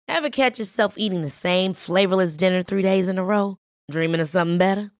Ever catch yourself eating the same flavorless dinner 3 days in a row? Dreaming of something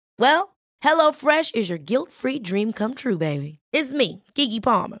better? Well, HelloFresh is your guilt-free dream come true, baby. It's me, Keke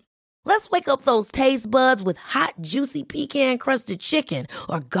Palmer. Let's wake up those taste buds with hot, juicy pecan-crusted chicken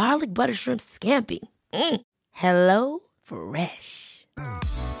or garlic butter shrimp scampi. Hello Fresh.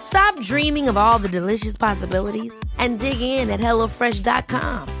 Stop dreaming of all the delicious possibilities and dig in at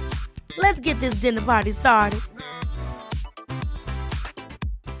HelloFresh.com. Let's get this dinner party started.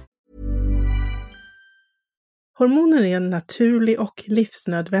 Hormoner är en naturlig och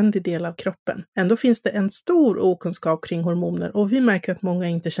livsnödvändig del av kroppen. Ändå finns det en stor okunskap kring hormoner och vi märker att många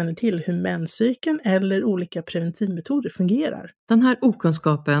inte känner till hur menscykeln eller olika preventivmetoder fungerar. Den här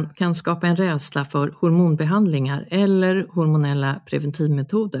okunskapen kan skapa en rädsla för hormonbehandlingar eller hormonella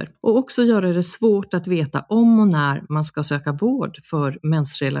preventivmetoder och också göra det svårt att veta om och när man ska söka vård för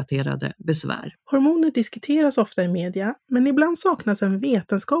mensrelaterade besvär. Hormoner diskuteras ofta i media, men ibland saknas en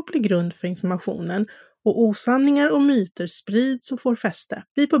vetenskaplig grund för informationen och osanningar och myter sprids och får fäste.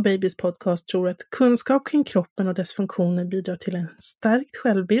 Vi på Babys podcast tror att kunskap kring kroppen och dess funktioner bidrar till en stärkt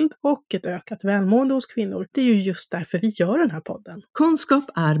självbild och ett ökat välmående hos kvinnor. Det är ju just därför vi gör den här podden. Kunskap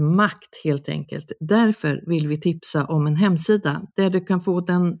är makt helt enkelt. Därför vill vi tipsa om en hemsida där du kan få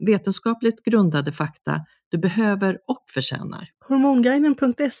den vetenskapligt grundade fakta du behöver och förtjänar.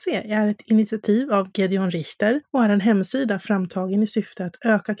 Hormonguiden.se är ett initiativ av Gedeon Richter och är en hemsida framtagen i syfte att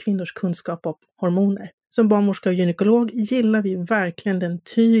öka kvinnors kunskap om hormoner. Som barnmorska och gynekolog gillar vi verkligen den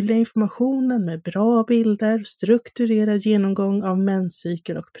tydliga informationen med bra bilder, strukturerad genomgång av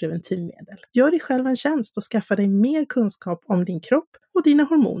menscykel och preventivmedel. Gör dig själv en tjänst och skaffa dig mer kunskap om din kropp och dina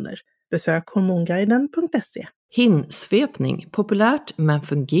hormoner. Besök hormonguiden.se. Hinnsvepning, populärt men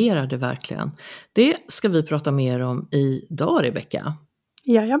fungerar det verkligen? Det ska vi prata mer om idag, Rebecka.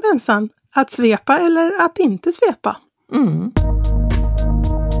 Jajamensan, att svepa eller att inte svepa.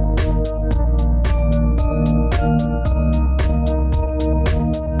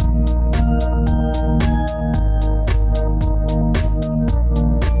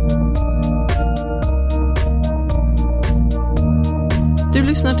 Du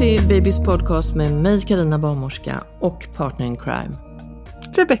lyssnar till Babys podcast med mig, Carina barnmorska, och partner in crime,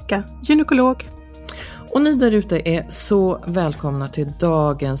 Rebecka, gynekolog. Och ni där ute är så välkomna till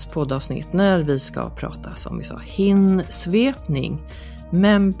dagens poddavsnitt när vi ska prata, som vi sa, hinnsvepning.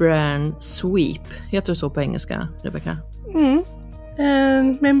 Membrane sweep. Heter det så på engelska, Rebecka?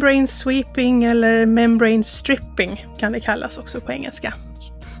 Membrane sweeping eller membrane stripping kan det kallas också på engelska.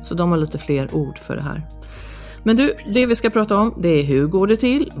 Så de har lite fler ord för det här. Men du, det vi ska prata om, det är hur går det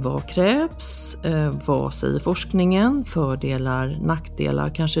till, vad krävs, vad säger forskningen, fördelar,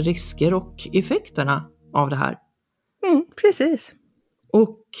 nackdelar, kanske risker och effekterna av det här. Precis.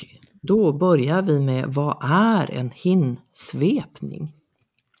 Och då börjar vi med, vad är en hinnsvepning?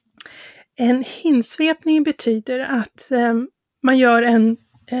 En hinnsvepning betyder att man gör en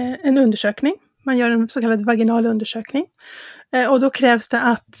undersökning. Man gör en så kallad vaginal undersökning. Och då krävs det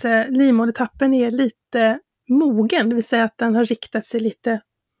att livmodertappen är lite mogen, det vill säga att den har riktat sig lite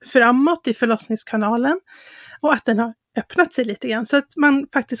framåt i förlossningskanalen och att den har öppnat sig lite grann så att man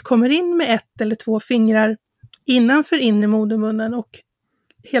faktiskt kommer in med 1 eller 2 fingrar innanför inre modermunnen och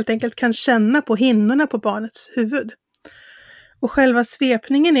helt enkelt kan känna på hinnorna på barnets huvud. Och själva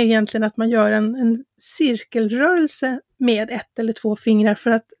svepningen är egentligen att man gör en cirkelrörelse med 1 eller 2 fingrar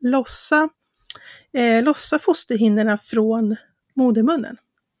för att lossa fosterhinnorna från modermunnen,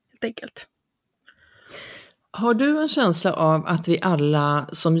 helt enkelt. Har du en känsla av att vi alla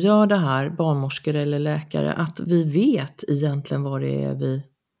som gör det här, barnmorskor eller läkare, att vi vet egentligen vad det är vi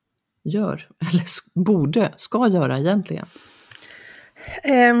gör eller ska göra egentligen?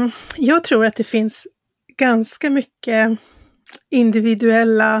 Jag tror att det finns ganska mycket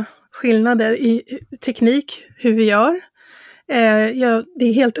individuella skillnader i teknik, hur vi gör. Det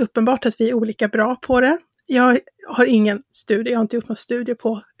är helt uppenbart att vi är olika bra på det. Jag har ingen studie, jag har inte gjort någon studie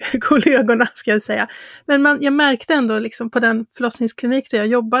på kollegorna ska jag säga. Men jag märkte ändå liksom på den förlossningsklinik där jag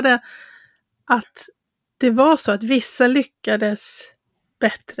jobbade att det var så att vissa lyckades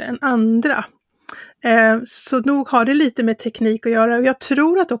bättre än andra. Så nog har det lite med teknik att göra och jag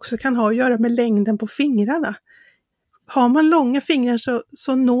tror att det också kan ha att göra med längden på fingrarna. Har man långa fingrar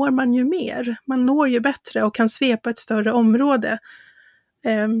så når man ju mer. Man når ju bättre och kan svepa ett större område.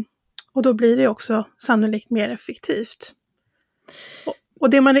 Och då blir det också sannolikt mer effektivt. Och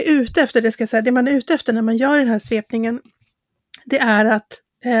det man är ute efter, det man är ute efter när man gör den här svepningen, det är att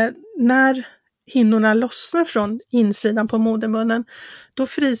när hinnorna lossnar från insidan på modermunnen, då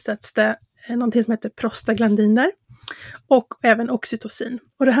frisätts det någonting som heter prostaglandiner och även oxytocin.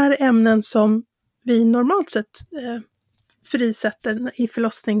 Och det här är ämnen som vi normalt sett frisätter i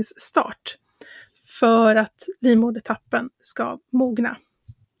förlossningsstart för att livmodertappen ska mogna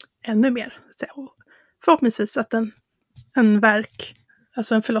ännu mer. Och förhoppningsvis att en värk,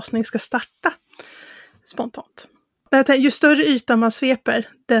 alltså en förlossning, ska starta spontant. Ju större yta man sveper,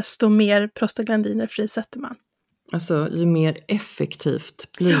 desto mer prostaglandiner frisätter man. Alltså ju mer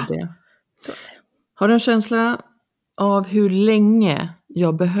effektivt blir det. Så är det. Har du en känsla av hur länge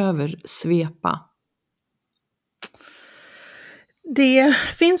jag behöver svepa? Det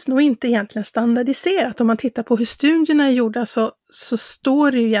finns nog inte egentligen standardiserat. Om man tittar på hur studierna är gjorda så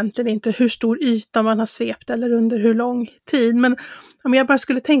står det ju egentligen inte hur stor yta man har svept eller under hur lång tid. Men om jag bara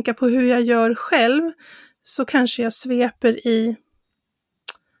skulle tänka på hur jag gör själv, så kanske jag sveper i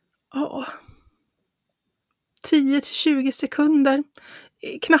 10-20 sekunder.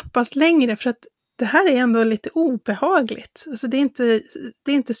 Knappast längre, för att det här är ändå lite obehagligt. Alltså det är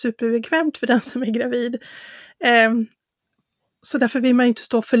inte superbekvämt för den som är gravid. Så därför vill man inte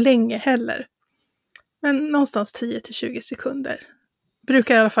stå för länge heller. Men någonstans 10-20 sekunder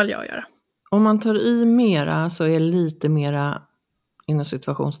brukar i alla fall jag göra. Om man tar i mera så är lite mera, inom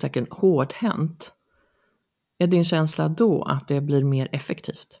situationstecken, hårdhänt. Är din känsla då att det blir mer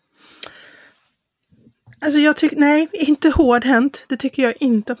effektivt? Alltså jag tycker, nej, inte hårdhänt. Det tycker jag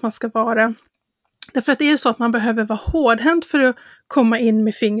inte att man ska vara. Därför att det är så att man behöver vara hårdhänt för att komma in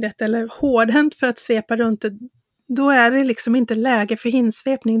med fingret, eller hårdhänt för att svepa runt det. Då är det liksom inte läge för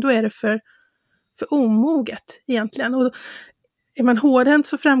hinsvepning, då är det för omoget egentligen. Och är man hårdhänt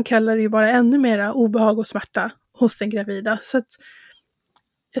så framkallar det ju bara ännu mera obehag och smärta hos den gravida. Så att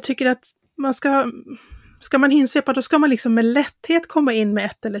jag tycker att man ska man hinsvepa, då ska man liksom med lätthet komma in med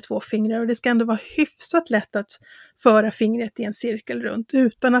 1 eller 2 fingrar, och det ska ändå vara hyfsat lätt att föra fingret i en cirkel runt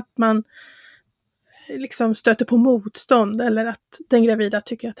utan att man liksom stöter på motstånd eller att den gravida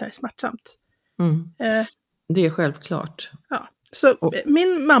tycker att det här är smärtsamt. Det är självklart. Ja. Så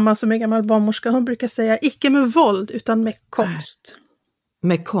min mamma som är gammal barnmorska, hon brukar säga icke med våld utan med konst.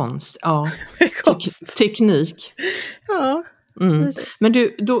 Med konst, ja. Med konst. Teknik. Ja, precis. Men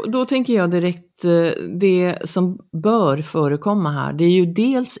du, då tänker jag direkt, det som bör förekomma här, det är ju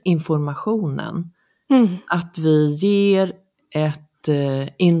dels informationen. Att vi ger ett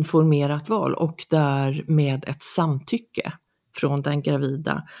informerat val och därmed ett samtycke från den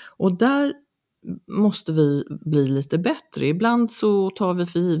gravida. Och där måste vi bli lite bättre. Ibland så tar vi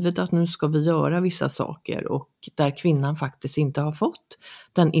för givet att nu ska vi göra vissa saker, och där kvinnan faktiskt inte har fått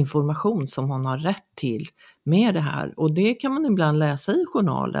den information som hon har rätt till med det här. Och det kan man ibland läsa i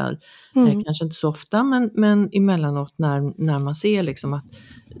journaler, kanske inte så ofta, men emellanåt när man ser liksom att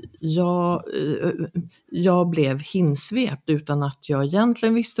jag blev hinsvept utan att jag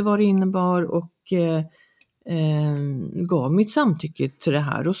egentligen visste vad det innebar, och gav mitt samtycke till det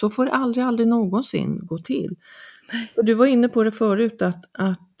här, och så får det aldrig någonsin gå till. Och du var inne på det förut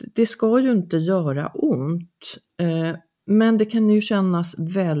att det ska ju inte göra ont, men det kan ju kännas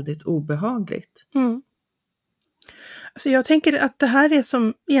väldigt obehagligt. Alltså jag tänker att det här är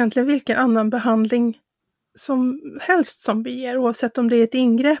som egentligen vilken annan behandling som helst som vi ger, oavsett om det är ett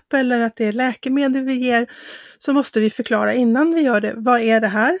ingrepp eller att det är läkemedel vi ger, så måste vi förklara innan vi gör det. Vad är det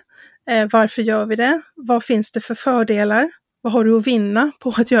här? Varför gör vi det? Vad finns det för fördelar? Vad har du att vinna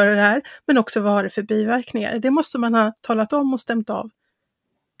på att göra det här? Men också vad har det för biverkningar? Det måste man ha talat om och stämt av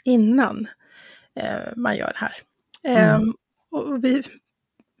innan man gör det här. Och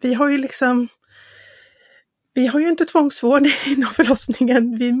vi har ju liksom, vi har ju inte tvångsvård inom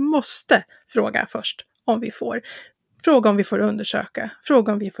förlossningen. Vi måste fråga först om vi får. Fråga om vi får undersöka.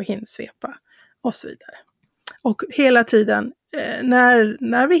 Fråga om vi får hinsvepa och så vidare. Och hela tiden,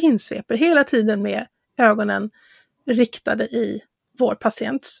 när vi hinsveper, hela tiden med ögonen riktade i vår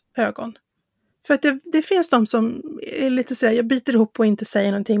patients ögon. För att det finns de som är lite sådär, jag biter ihop och inte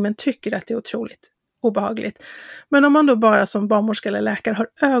säger någonting, men tycker att det är otroligt obehagligt. Men om man då bara som barnmorska eller läkare har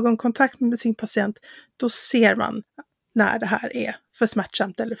ögonkontakt med sin patient, då ser man när det här är för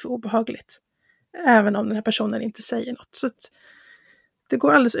smärtsamt eller för obehagligt. Även om den här personen inte säger något. Så att det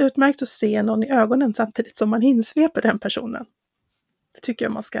går alldeles utmärkt att se någon i ögonen samtidigt som man hinsveper den personen. Det tycker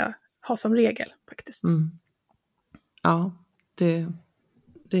jag man ska ha som regel faktiskt. Ja,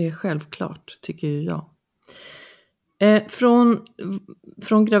 det är självklart, tycker jag.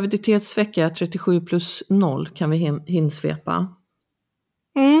 Från graviditetsvecka 37+0 kan vi hinsvepa.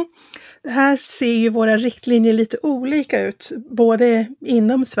 Det här ser ju våra riktlinjer lite olika ut, både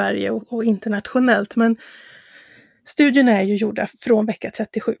inom Sverige och internationellt. Men studierna är ju gjorda från vecka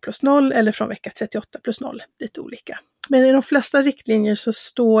 37+0 eller från vecka 38+0, lite olika. Men i de flesta riktlinjer så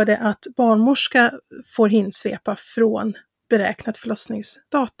står det att barnmorska får hinsvepa från beräknat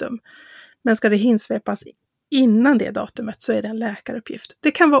förlossningsdatum. Men ska det hinsvepas innan det datumet så är det en läkaruppgift.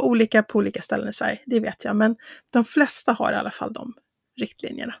 Det kan vara olika på olika ställen i Sverige, det vet jag, men de flesta har i alla fall de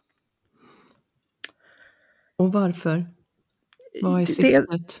riktlinjerna. Och varför? Vad är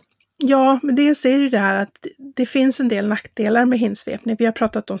syftet? Ja, men dels är det här att det finns en del nackdelar med hinnsvepning. Vi har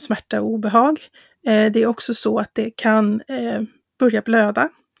pratat om smärta och obehag. Det är också så att det kan börja blöda.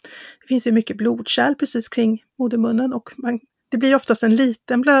 Det finns ju mycket blodkärl precis kring modermunnen och det blir oftast en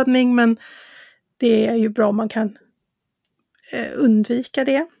liten blödning, men det är ju bra om man kan undvika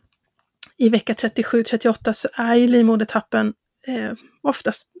det. I vecka 37-38 så är ju livmodertappen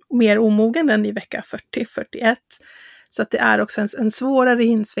oftast mer omogen än i vecka 40-41. Så att det är också en svårare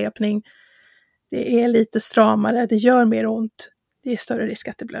hinnsvepning. Det är lite stramare, det gör mer ont. Det är större risk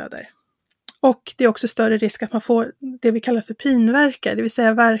att det blöder. Och det är också större risk att man får det vi kallar för pinvärkar, det vill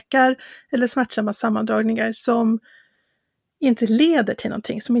säga värkar eller smärtsamma sammandragningar som inte leder till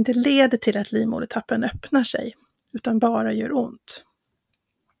någonting, som inte leder till att livmodertappen öppnar sig, utan bara gör ont.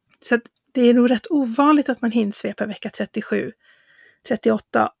 Så att det är nog rätt ovanligt att man hinnsveper vecka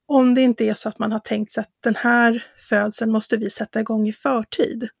 37-38 om det inte är så att man har tänkt sig att den här födseln måste vi sätta igång i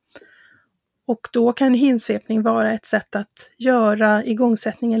förtid. Och då kan hinnsvepning vara ett sätt att göra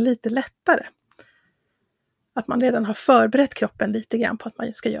igångsättningen lite lättare. Att man redan har förberett kroppen lite grann på att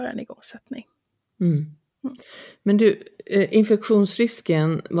man ska göra en igångsättning. Men du,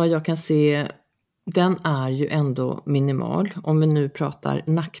 infektionsrisken, vad jag kan se, den är ju ändå minimal om vi nu pratar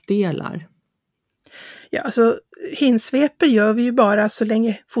nackdelar. Ja, alltså hinnsveper gör vi ju bara så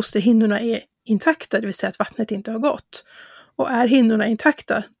länge fosterhinnorna är intakta, det vill säga att vattnet inte har gått. Och är hinnorna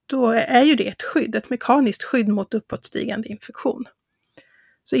intakta, då är ju det ett skydd, ett mekaniskt skydd mot uppåtstigande infektion.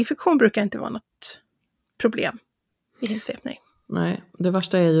 Så infektion brukar inte vara något problem i hinnsvepning. Nej, det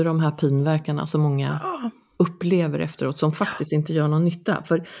värsta är ju de här pinvärkarna som många upplever efteråt, som faktiskt inte gör någon nytta.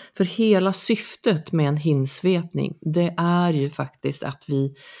 För hela syftet med en hinnsvepning, det är ju faktiskt att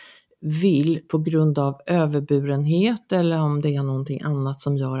vi vill på grund av överburenhet eller om det är någonting annat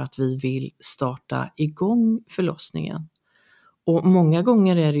som gör att vi vill starta igång förlossningen. Och många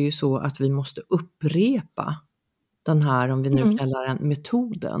gånger är det ju så att vi måste upprepa den här, om vi nu kallar den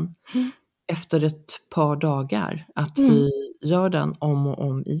metoden, efter ett par dagar. Att vi gör den om och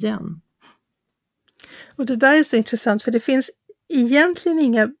om igen. Och det där är så intressant, för det finns egentligen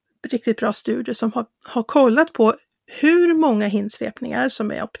inga riktigt bra studier som har kollat på hur många hinnsvepningar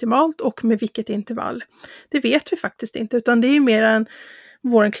som är optimalt och med vilket intervall. Det vet vi faktiskt inte, utan det är ju mer än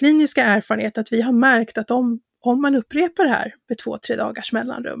vår kliniska erfarenhet att vi har märkt att om man upprepar det här med 2-3 dagars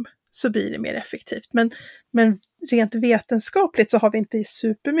mellanrum så blir det mer effektivt. Men rent vetenskapligt så har vi inte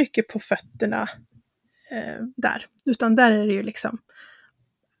supermycket på fötterna där, utan där är det ju liksom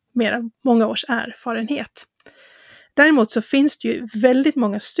mer många års erfarenhet. Däremot så finns det ju väldigt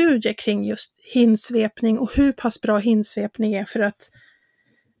många studier kring just hinnsvepning och hur pass bra hinnsvepning är för att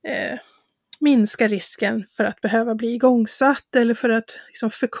minska risken för att behöva bli igångsatt eller för att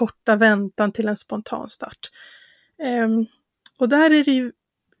liksom förkorta väntan till en spontan start. Och där är det ju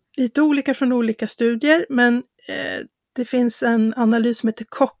lite olika från olika studier, men det finns en analys som heter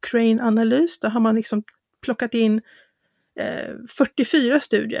Cochrane-analys. Där har man liksom plockat in 44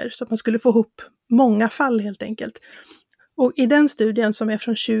 studier så att man skulle få ihop många fall helt enkelt. Och i den studien som är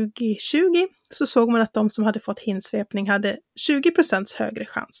från 2020 så såg man att de som hade fått hinnsvepning hade 20% högre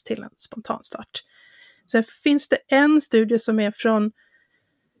chans till en spontanstart. Sen finns det en studie som är från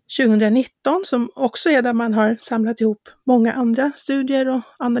 2019 som också är där man har samlat ihop många andra studier och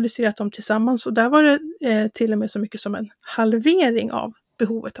analyserat dem tillsammans. Och där var det till och med så mycket som en halvering av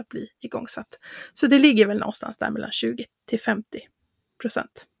behovet att bli igångsatt. Så det ligger väl någonstans där mellan 20-50%.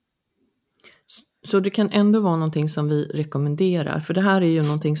 Så det kan ändå vara någonting som vi rekommenderar, för det här är ju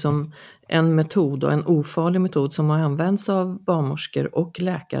någonting som en metod och en ofarlig metod som har använts av barnmorskor och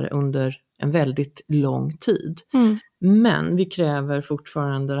läkare under en väldigt lång tid. Men vi kräver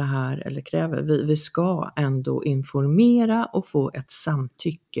fortfarande det här, eller vi ska ändå informera och få ett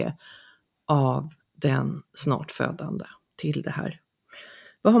samtycke av den snart födande till det här.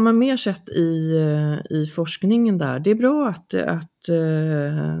 Vad har man mer sett i forskningen där? Det är bra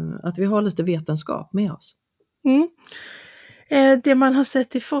att vi har lite vetenskap med oss. Det man har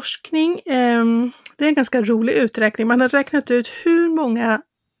sett i forskning, det är en ganska rolig uträkning. Man har räknat ut hur många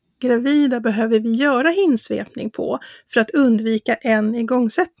gravida behöver vi göra hinnsvepning på för att undvika en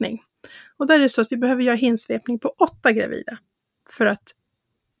igångsättning. Och där är det så att vi behöver göra hinnsvepning på 8 gravida för att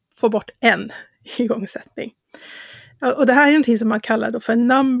få bort en igångsättning. Och det här är någonting som man kallar då för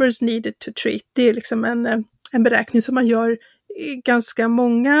numbers needed to treat. Det är liksom en beräkning som man gör i ganska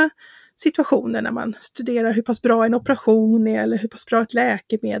många situationer när man studerar hur pass bra en operation är eller hur pass bra ett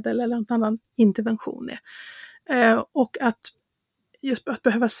läkemedel eller någon annan intervention är. Och att just att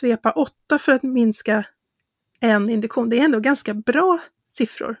behöva svepa 8 för att minska en induktion, det är ändå ganska bra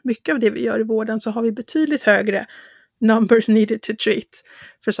siffror. Mycket av det vi gör i vården så har vi betydligt högre numbers needed to treat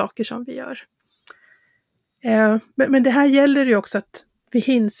för saker som vi gör. Men det här gäller ju också att vi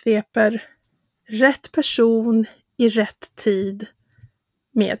hinsveper rätt person i rätt tid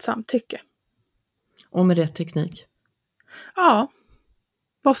med samtycke. Och med rätt teknik. Ja,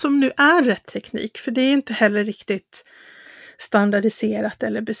 vad som nu är rätt teknik, för det är inte heller riktigt standardiserat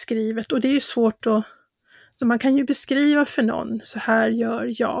eller beskrivet. Och det är ju svårt att... Så man kan ju beskriva för någon, så här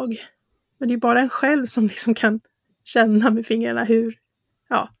gör jag. Men det är bara en själv som liksom kan känna med fingrarna hur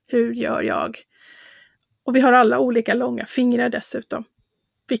gör jag. Och vi har alla olika långa fingrar dessutom,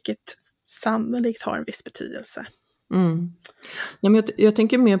 vilket sannolikt har en viss betydelse. Mm. Ja, men jag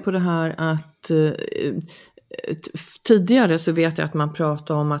tänker mer på det här att tidigare så vet jag att man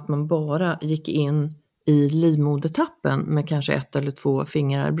pratade om att man bara gick in i livmodertappen med kanske 1 eller 2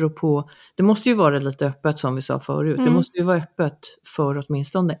 fingrar. Det beror på, det måste ju vara lite öppet som vi sa förut. Det måste ju vara öppet för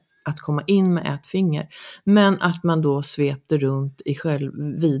åtminstone att komma in med ett finger. Men att man då svepte runt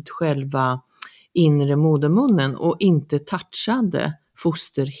vid själva inre modermunnen och inte touchade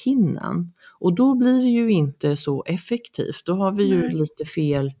fosterhinnan. Och då blir det ju inte så effektivt. Då har vi ju lite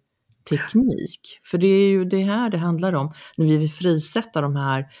fel teknik. För det är ju det här det handlar om när vi vill frisätta de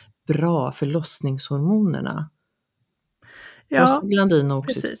här bra förlossningshormonerna. Ja, och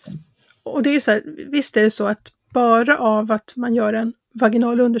precis. Och det är ju så här, visst är det så att bara av att man gör en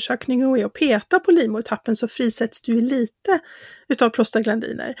vaginal undersökning och är och petar på livmodertappen så frisätts det ju lite utav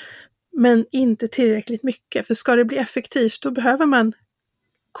prostaglandiner. Men inte tillräckligt mycket. För ska det bli effektivt då behöver man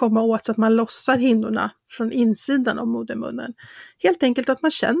komma åt så att man lossar hinnorna från insidan av modermunnen. Helt enkelt att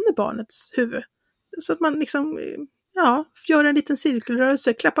man känner barnets huvud. Så att man liksom, gör en liten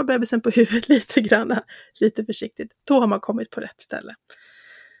cirkelrörelse, klappar bebisen på huvudet lite grann, lite försiktigt. Då har man kommit på rätt ställe.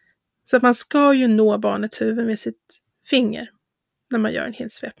 Så att man ska ju nå barnets huvud med sitt finger när man gör en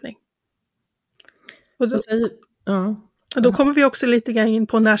hinsvepning. Och då kommer vi också lite grann in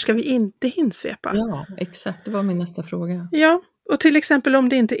på när ska vi inte hinsvepa. Ja, exakt. Det var min nästa fråga. Ja, och till exempel om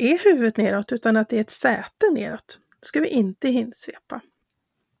det inte är huvudet neråt utan att det är ett säte neråt. Då ska vi inte hinsvepa.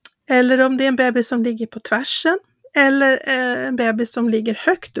 Eller om det är en bebis som ligger på tvärsen. Eller en bebis som ligger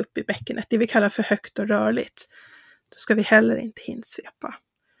högt upp i bäckenet. Det vi kallar för högt och rörligt. Då ska vi heller inte hinsvepa.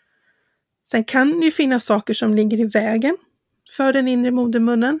 Sen kan det ju finnas saker som ligger i vägen för den inre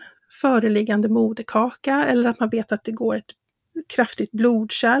modermunnen. Föreliggande moderkaka eller att man vet att det går ett kraftigt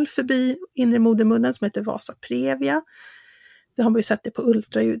blodkärl förbi inre modermunnen som heter vasa previa. Det har man ju sett det på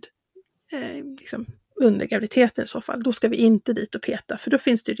ultraljud under graviditeten i så fall. Då ska vi inte dit och peta för då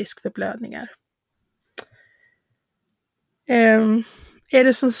finns det risk för blödningar. Är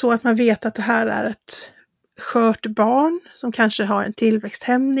det som så att man vet att det här är ett skört barn som kanske har en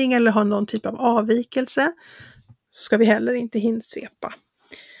tillväxthämning eller har någon typ av avvikelse så ska vi heller inte hinsvepa.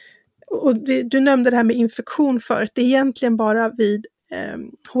 Och du nämnde det här med infektion förut. Det är egentligen bara vid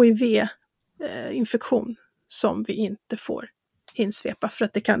HIV-infektion som vi inte får hinsvepa för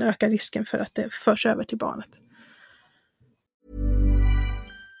att det kan öka risken för att det förs över till barnet.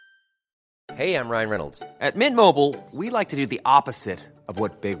 Hey, I'm Ryan Reynolds. At Mint Mobile, we like to do the opposite of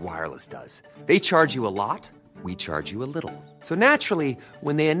what Big Wireless does. They charge you a lot, we charge you a little. So naturally,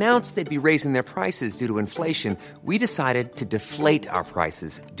 when they announced they'd be raising their prices due to inflation, we decided to deflate our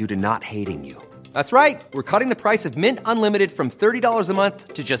prices due to not hating you. That's right. We're cutting the price of Mint Unlimited from $30 a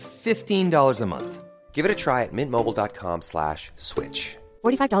month to just $15 a month. Give it a try at mintmobile.com/switch.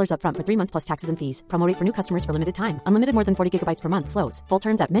 $45 up front for 3 months plus taxes and fees. Promo rate for new customers for limited time. Unlimited more than 40 gigabytes per month slows. Full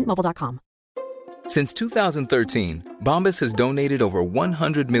terms at mintmobile.com. Since 2013, Bombas has donated over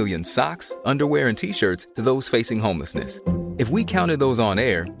 100 million socks, underwear, and T-shirts to those facing homelessness. If we counted those on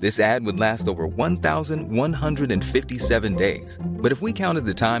air, this ad would last over 1,157 days. But if we counted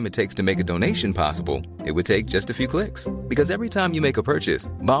the time it takes to make a donation possible, it would take just a few clicks. Because every time you make a purchase,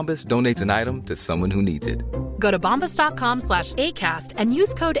 Bombas donates an item to someone who needs it. Go to bombas.com/ACAST and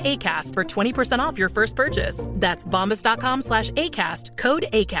use code ACAST for 20% off your first purchase. That's bombas.com/ACAST, code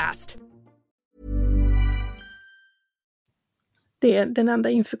ACAST. Det är den enda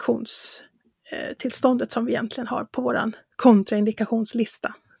infektionstillståndet som vi egentligen har på våran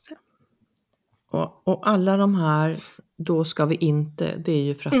kontraindikationslista. Och alla de här, då ska vi inte, det är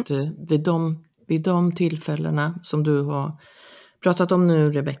ju för att vid de tillfällena som du har pratat om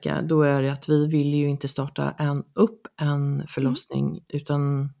nu, Rebecka, då är det att vi vill ju inte starta en förlossning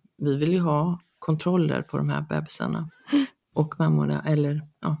utan vi vill ju ha kontroller på de här bebisarna och mammorna eller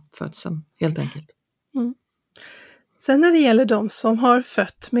födseln helt enkelt. Mm. Sen när det gäller de som har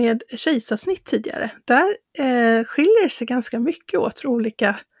fött med kejsarsnitt tidigare, där skiljer det sig ganska mycket åt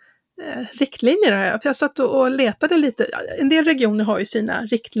olika riktlinjer. Jag satt och letade lite. En del regioner har ju sina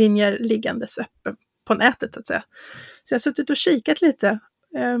riktlinjer liggandes öppen på nätet, att säga. Så jag har suttit och kikat lite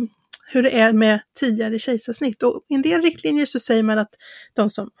hur det är med tidigare kejsarsnitt. Och i en del riktlinjer så säger man att de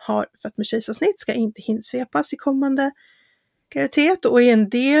som har fött med kejsarsnitt ska inte hinsvepas i kommande graviditet. Och i en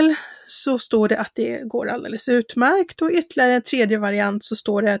del så står det att det går alldeles utmärkt. Och ytterligare en tredje variant så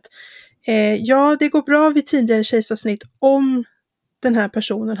står det att ja, det går bra vid tidigare kejsarsnitt om den här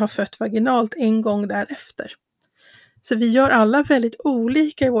personen har fött vaginalt en gång därefter. Så vi gör alla väldigt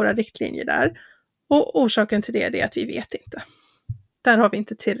olika i våra riktlinjer där. Och orsaken till det är att vi vet inte. Där har vi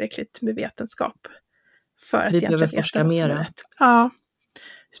inte tillräckligt med vetenskap för att egentligen veta vad som är rätt. Ja,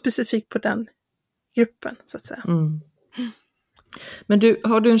 specifikt på den gruppen så att säga. Men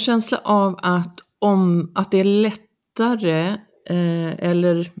har du en känsla av att det är lättare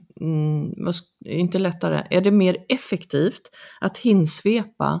eller inte lättare, är det mer effektivt att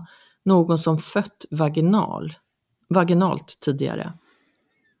hinsvepa någon som fött vaginalt tidigare?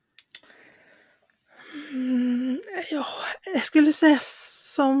 Ja, jag skulle säga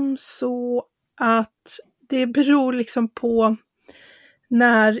som så att det beror liksom på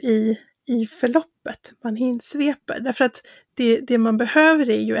när i förloppet man hinsveper. Därför att det man behöver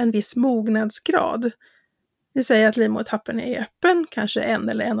är ju en viss mognadsgrad. Vi säger att livmodertappen är öppen, kanske 1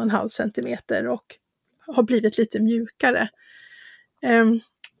 eller 1,5 centimeter och har blivit lite mjukare.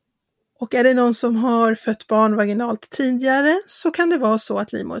 Och är det någon som har fött barn vaginalt tidigare så kan det vara så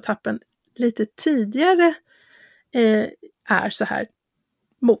att livmodertappen lite tidigare är så här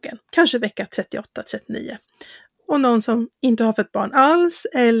mogen. Kanske vecka 38-39. Och någon som inte har fött barn alls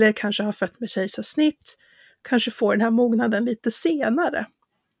eller kanske har fött med kejsarsnitt kanske får den här mognaden lite senare.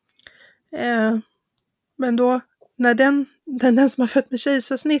 Men då när den som har fött med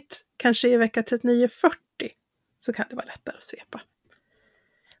kejsarsnitt kanske är vecka 39-40 så kan det vara lättare att svepa.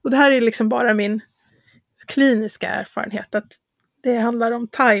 Och det här är liksom bara min kliniska erfarenhet att det handlar om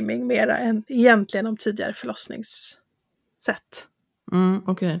timing mera än egentligen om tidigare förlossningssätt.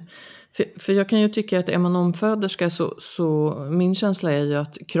 Okej. För jag kan ju tycka att är man omföderska så min känsla är ju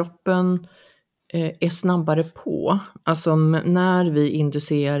att kroppen är snabbare på. Alltså när vi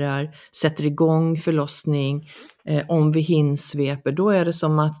inducerar, sätter igång förlossning, om vi hinsveper, då är det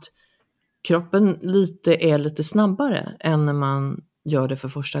som att kroppen är lite snabbare än när man gör det för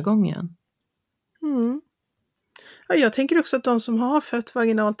första gången. Ja, jag tänker också att de som har fött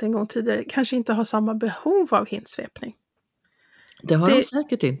vaginalt en gång tidigare kanske inte har samma behov av hinsvepning. Det har de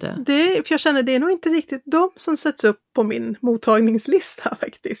säkert inte. För jag känner det är nog inte riktigt de som sätts upp på min mottagningslista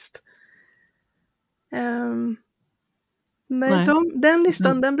faktiskt. Nej. Den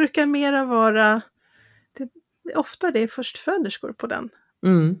listan den brukar mera vara ofta det är förstföderskor på den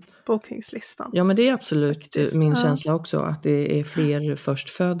bokningslistan. Ja, men det är absolut faktiskt min känsla också att det är fler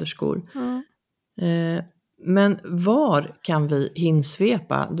förstföderskor. Men var kan vi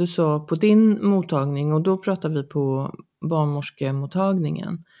hinsvepa? Du sa på din mottagning och då pratar vi på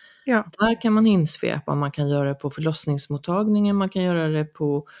barnmorskemottagningen. Ja. Där kan man hinsvepa, man kan göra det på förlossningsmottagningen, man kan göra det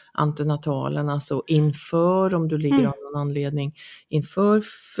på antenatalen, alltså inför om du ligger av någon anledning. Inför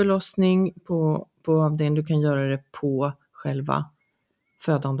förlossning på avdelningen, du kan göra det på själva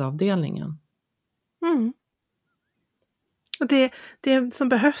födande avdelningen. Och det som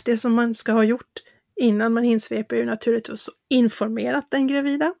behövs, det som man ska ha gjort innan man hinsveper är naturligtvis att informera den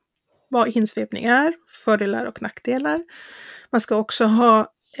gravida vad hinsvepning är, fördelar och nackdelar. Man ska också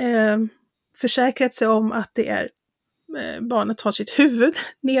ha försäkrat sig om att det är barnet har sitt huvud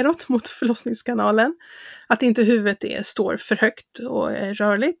neråt mot förlossningskanalen. Att inte huvudet står för högt och är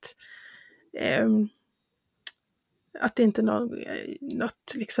rörligt. Att det inte är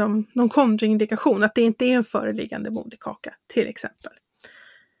någon kontraindikation. Att det inte är en föreliggande moderkaka till exempel.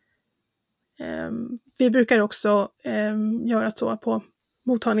 Vi brukar också göra så på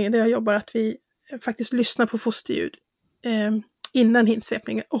mottagningen där jag jobbar att vi faktiskt lyssnar på fosterljud innan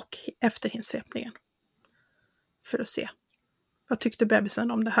hinsvepningen och efter hinsvepningen. För att se. Vad tyckte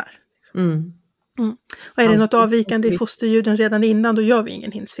bebisen om det här? Och är det något avvikande i fosterljuden redan innan, då gör vi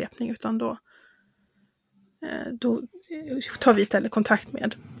ingen hinsvepning utan då tar vi telekontakt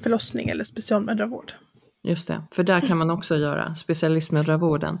med förlossning eller specialmödravård. Just det, för där kan man också göra,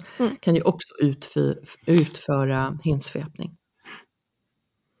 specialistmödravården kan ju också utföra hinsvepning.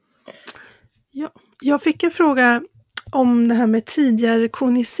 Ja, jag fick en fråga om det här med tidigare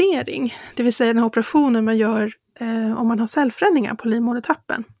konisering, det vill säga den här operationen man gör om man har cellförändringar på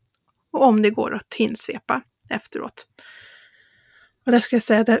livmodertappen och om det går att hinsvepa efteråt. Och där skulle jag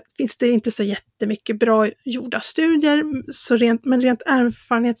säga att där finns det inte så jättemycket bra gjorda studier, men rent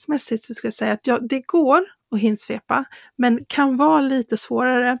erfarenhetsmässigt så skulle jag säga att det går att hinsvepa, men kan vara lite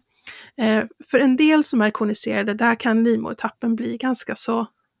svårare. För en del som är koniserade, där kan livmodertappen bli ganska så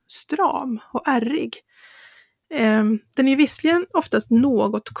stram och ärrig. Den är visserligen oftast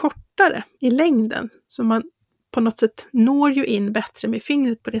något kortare i längden, så man på något sätt når ju in bättre med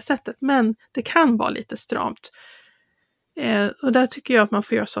fingret på det sättet, men det kan vara lite stramt. Och där tycker jag att man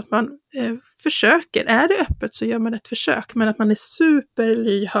får göra så att man försöker. Är det öppet så gör man ett försök, men att man är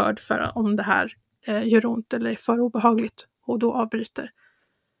superlyhörd för om det här gör ont eller är för obehagligt och då avbryter.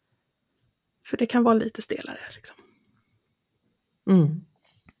 För det kan vara lite stelare. Liksom. Mm.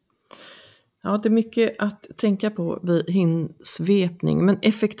 Ja, det är mycket att tänka på vid hinsvepning, men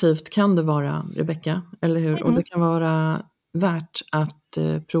effektivt kan det vara, Rebecka, eller hur? Mm. Och det kan vara värt att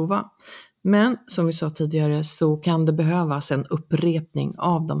prova. Men som vi sa tidigare så kan det behövas en upprepning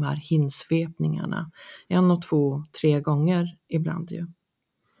av de här hinsvepningarna. 1, 2, 3 gånger ibland ju.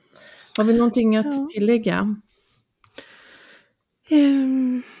 Har vi någonting att tillägga?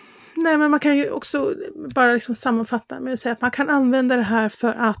 Nej, men man kan ju också bara liksom sammanfatta med att säga att man kan använda det här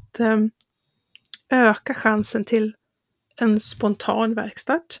för att öka chansen till en spontan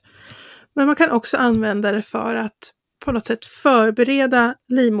verkstart. Men man kan också använda det för att på något sätt förbereda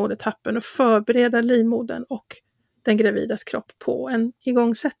livmodertappen och förbereda livmodern och den gravidas kropp på en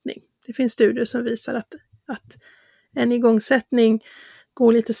igångsättning. Det finns studier som visar att en igångsättning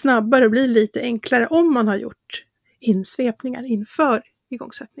går lite snabbare och blir lite enklare om man har gjort insvepningar inför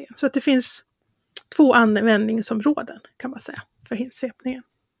igångsättningen. Så att det finns 2 användningsområden kan man säga för insvepningen.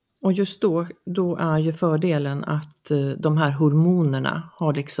 Och just då är ju fördelen att de här hormonerna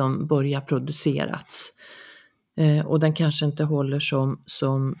har liksom börjat producerats. Och den kanske inte håller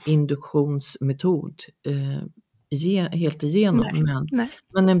som induktionsmetod helt igenom,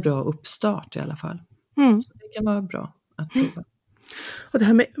 men en bra uppstart i alla fall. Mm. Så det kan vara bra att prova. Och det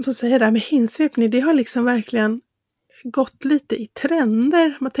här med hinsvepning, det har liksom verkligen gått lite i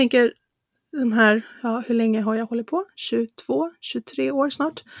trender. Man tänker de här, hur länge har jag hållit på? 22, 23 år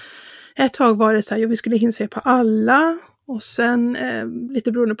snart. Ett tag var det så här, vi skulle hinsvepa alla. Och sen,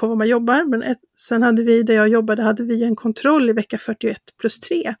 lite beroende på vad man jobbar, men sen hade vi, där jag jobbade, hade vi en kontroll i vecka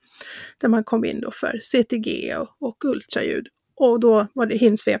 41+3. Där man kom in då för CTG och ultraljud. Och då var det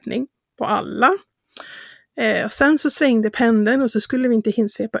hinsvepning på alla. Och sen så svängde pendeln och så skulle vi inte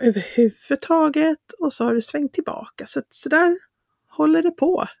hinsvepa överhuvudtaget. Och så har det svängt tillbaka. Så där håller det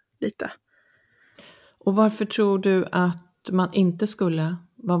på lite. Och varför tror du att man inte skulle?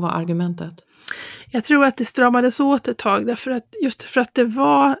 Vad var argumentet? Jag tror att det stramades åt ett tag just för att det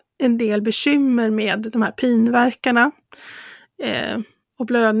var en del bekymmer med de här pinverkarna och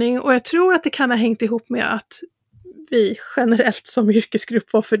blödning. Och jag tror att det kan ha hängt ihop med att vi generellt som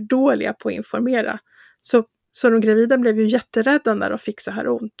yrkesgrupp var för dåliga på att informera. Så de gravida blev ju jätterädda när de fick så här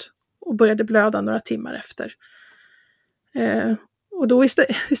ont och började blöda några timmar efter. Och då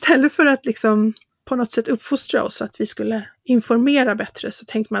istället för att liksom på något sätt uppfostra oss att vi skulle informera bättre, så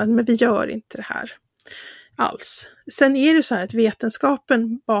tänkte man att men vi gör inte det här alls. Sen är det så här att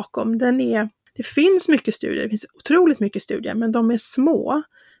vetenskapen bakom det finns mycket studier, det finns otroligt mycket studier, men de är små.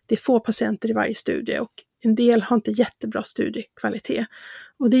 Det är få patienter i varje studie och en del har inte jättebra studiekvalitet.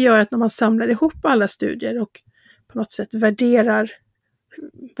 Och det gör att när man samlar ihop alla studier och på något sätt värderar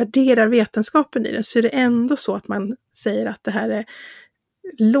vetenskapen i den, så är det ändå så att man säger att det här är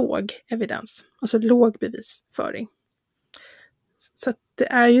låg evidens, alltså låg bevisföring. Så att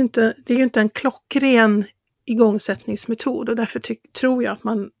det är ju inte en klockren igångsättningsmetod, och därför tror jag att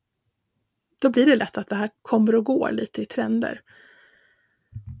då blir det lätt att det här kommer att gå lite i trender.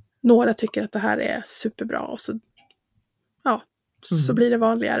 Några tycker att det här är superbra och så blir det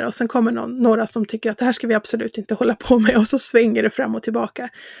vanligare, och sen kommer några som tycker att det här ska vi absolut inte hålla på med, och så svänger det fram och tillbaka.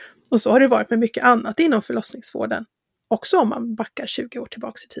 Och så har det varit med mycket annat inom förlossningsvården. Också om man backar 20 år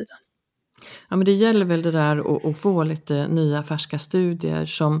tillbaka i tiden. Ja, men det gäller väl det där att få lite nya färska studier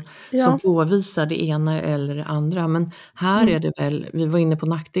som påvisar det ena eller det andra. Men här är det väl, vi var inne på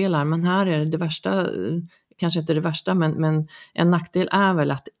nackdelar, men här är det värsta, kanske inte det värsta, men en nackdel är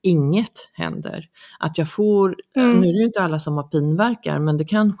väl att inget händer. Att jag får, nu är det ju inte alla som har pinverkar, men det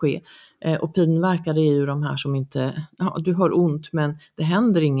kan ske. Och pinverkar är ju de här som inte, du har ont men det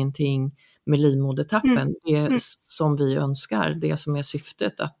händer ingenting med livmodertappen, det som vi önskar, det som är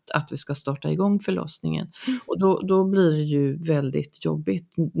syftet att vi ska starta igång förlossningen. Och då blir det ju väldigt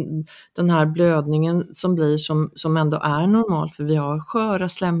jobbigt. Den här blödningen som blir som ändå är normal, för vi har sköra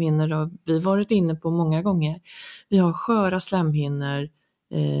slemhinnor, och vi har varit inne på många gånger. Vi har sköra slemhinnor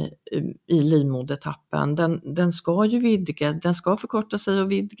i livmodertappen. Den ska ju den ska förkorta sig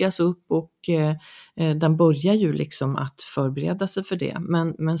och vidgas upp och den börjar ju liksom att förbereda sig för det.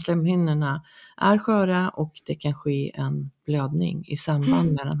 Men slemhinnorna är sköra och det kan ske en blödning i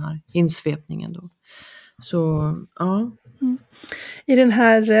samband med den här hinsvepningen då. Så ja. I den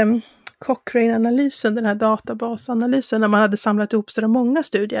här Cochrane-analysen, den här databasanalysen, när man hade samlat ihop så många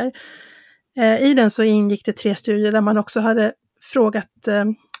studier, i den så ingick det 3 studier där man också hade frågat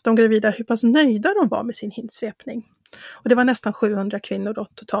de gravida hur pass nöjda de var med sin hinsvepning. Och det var nästan 700 kvinnor då,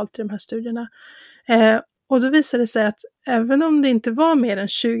 totalt i de här studierna. Och då visade det sig att även om det inte var mer än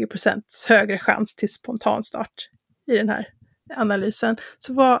 20% högre chans till spontanstart i den här analysen,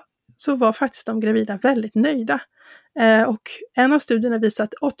 så var faktiskt de gravida väldigt nöjda. Och en av studierna visade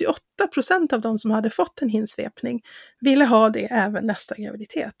att 88% av de som hade fått en hinsvepning ville ha det även nästa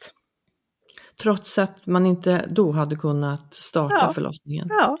graviditet. Trots att man inte då hade kunnat starta förlossningen.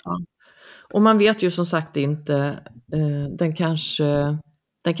 Ja. Och man vet ju som sagt inte, den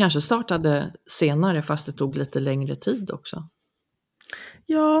kanske startade senare fast det tog lite längre tid också.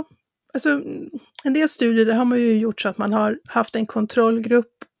 Ja, alltså en del studier där har man ju gjort så att man har haft en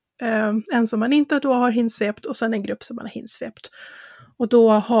kontrollgrupp, en som man inte då har hinsvept och sen en grupp som man har hinsvept. Och då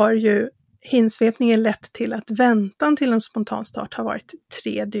har ju hinsvepningen lett till att väntan till en spontanstart har varit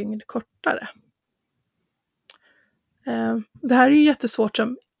 3 dygn kortare. Det här är ju jättesvårt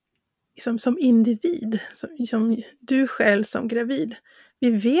som individ, som du själv som gravid.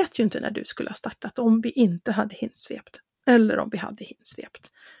 Vi vet ju inte när du skulle ha startat om vi inte hade hinsvept. Eller om vi hade hinsvept.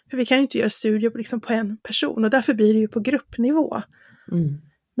 För vi kan ju inte göra studier liksom på en person och därför blir det ju på gruppnivå.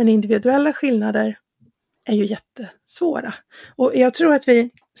 Men individuella skillnader är ju jättesvåra. Och jag tror att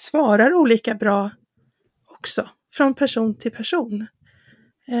vi svarar olika bra också från person till person.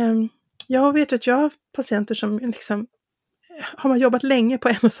 Jag vet att jag har patienter som liksom, har man jobbat länge på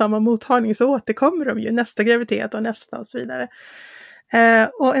en och samma mottagning så återkommer de ju nästa graviditet och nästa och så vidare.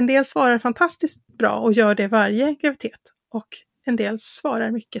 Och en del svarar fantastiskt bra och gör det varje graviditet. Och en del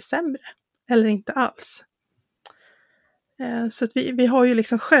svarar mycket sämre eller inte alls. Så att vi har ju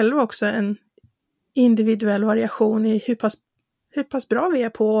liksom själva också en individuell variation i hur pass bra vi är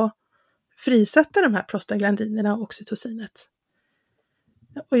på att frisätta de här prostaglandinerna och oxytocinet.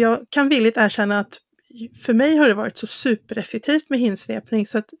 Och jag kan villigt erkänna att för mig har det varit så supereffektivt med hinsvepning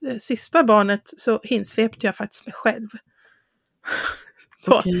så att sista barnet så hinsvepte jag faktiskt mig själv.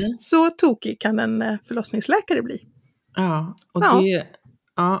 Så tokig kan en förlossningsläkare bli. Ja, och det...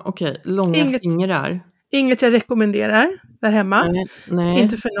 Ja, okej. Långa fingrar. Inget jag rekommenderar där hemma. Nej.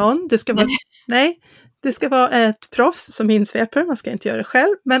 Inte för någon. Det ska vara ett proffs som hinsveper. Man ska inte göra det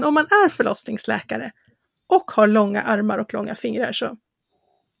själv. Men om man är förlossningsläkare och har långa armar och långa fingrar så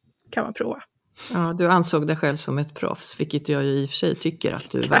kan man prova. Ja, du ansåg dig själv som ett proffs, vilket jag ju i och för sig tycker att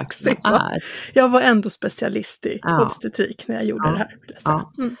du verkligen är. Jag var ändå specialist i obstetrik när jag gjorde det här. Vill jag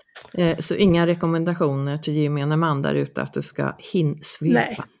säga. Så inga rekommendationer till gemene man där ute att du ska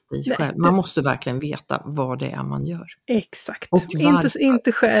hinsvepa dig själv. Man måste verkligen veta vad det är man gör. Exakt.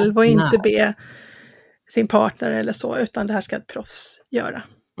 Inte själv och inte be sin partner eller så, utan det här ska ett proffs göra.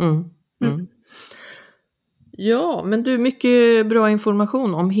 Ja, men du, mycket bra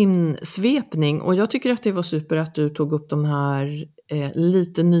information om hinsvepning och jag tycker att det var super att du tog upp de här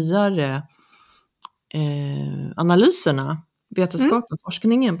lite nyare analyserna, vetenskapen,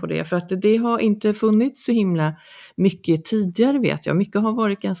 forskningen på det, för att det har inte funnits så himla mycket tidigare vet jag. Mycket har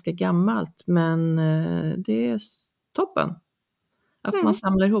varit ganska gammalt, men det är toppen. Att man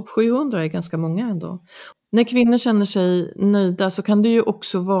samlar ihop 700 är ganska många ändå. När kvinnor känner sig nöjda så kan det ju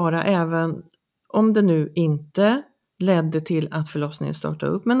också vara även om det nu inte ledde till att förlossningen startar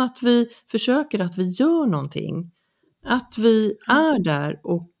upp, men att vi försöker, att vi gör någonting. Att vi är där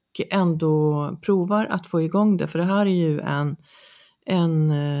och ändå provar att få igång det. För det här är ju en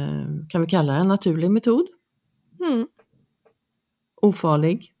kan vi kalla det en naturlig metod.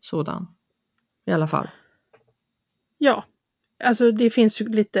 Ofarlig sådan. I alla fall. Ja, alltså det finns ju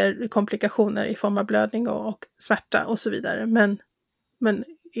lite komplikationer i form av blödning och smärta och så vidare. Men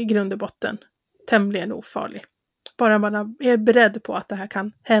i grund och botten tämligen ofarlig. Bara man är beredd på att det här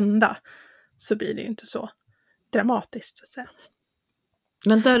kan hända så blir det ju inte så dramatiskt så att säga.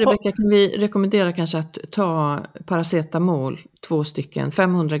 Men där Rebecka kan vi rekommendera kanske att ta paracetamol 2 stycken,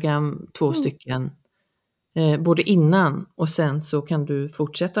 500 gram 2 stycken både innan och sen så kan du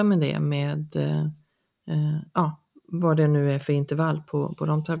fortsätta med det med vad det nu är för intervall på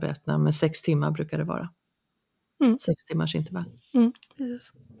de tabletterna, men 6 timmar brukar det vara. 6 timmars intervall.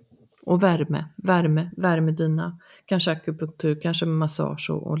 Precis. Och värme dina, kanske akupunktur, kanske massage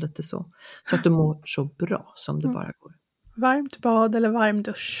och lite så. Så att du mår så bra som det bara går. varmt bad eller varm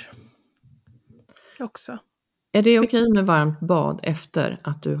dusch också. Är det okej med varmt bad efter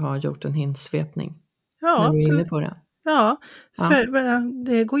att du har gjort en hinnsvepning? Ja, när du är inne på det? Ja, för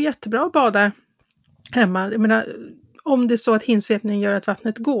det går jättebra att bada hemma. Jag menar, om det är så att hinnsvepningen gör att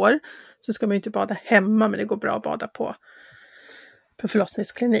vattnet går, så ska man ju inte bada hemma, men det går bra att bada på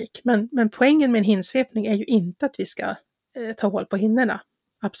förlossningsklinik. Men poängen med en hinnsvepning är ju inte att vi ska ta hål på hinnorna.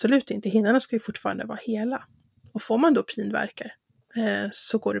 Absolut inte. Hinnorna ska ju fortfarande vara hela. Och får man då pinvärkar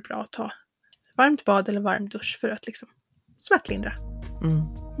så går det bra att ta varmt bad eller varm dusch för att liksom smärtlindra.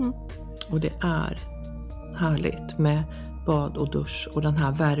 Och det är härligt med bad och dusch och den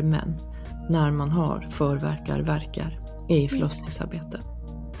här värmen när man har verkar i förlossningsarbete.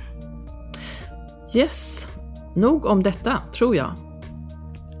 Yes, nog om detta tror jag.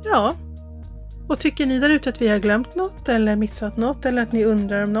 Ja, och tycker ni där ute att vi har glömt något eller missat något eller att ni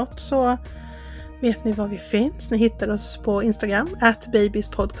undrar om något, så vet ni var vi finns. Ni hittar oss på Instagram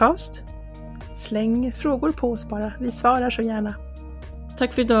 @babiespodcast. Släng frågor på oss bara, vi svarar så gärna.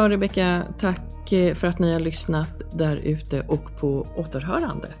 Tack för idag Rebecka, tack för att ni har lyssnat där ute och på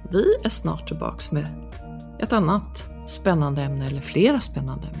återhörande. Vi är snart tillbaks med ett annat spännande ämne eller flera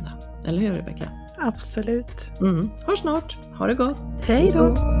spännande ämnen. Eller hur Rebecka? Absolut. Hörs snart, ha det gott. Hej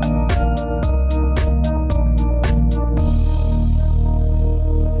då!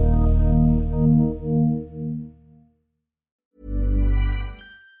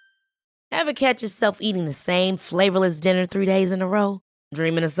 Ever catch yourself eating the same flavorless dinner 3 days in a row?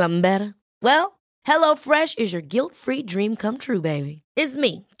 Dreaming of something better? Well, HelloFresh is your guilt-free dream come true, baby. It's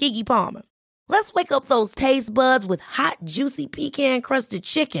me, Keke Palmer. Let's wake up those taste buds with hot, juicy pecan-crusted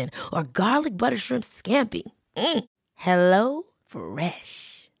chicken or garlic butter shrimp scampi. Hello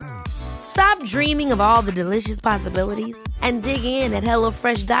Fresh. Stop dreaming of all the delicious possibilities and dig in at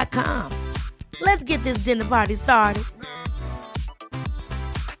HelloFresh.com. Let's get this dinner party started.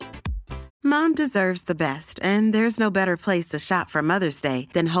 Mom deserves the best, and there's no better place to shop for Mother's Day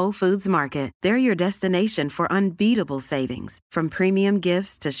than Whole Foods Market. They're your destination for unbeatable savings, from premium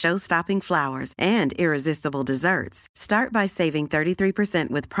gifts to show-stopping flowers and irresistible desserts. Start by saving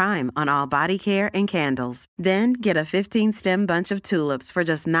 33% with Prime on all body care and candles. Then get a 15-stem bunch of tulips for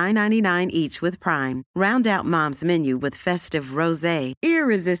just $9.99 each with Prime. Round out Mom's menu with festive rosé,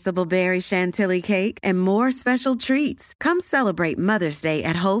 irresistible berry chantilly cake, and more special treats. Come celebrate Mother's Day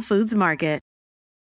at Whole Foods Market.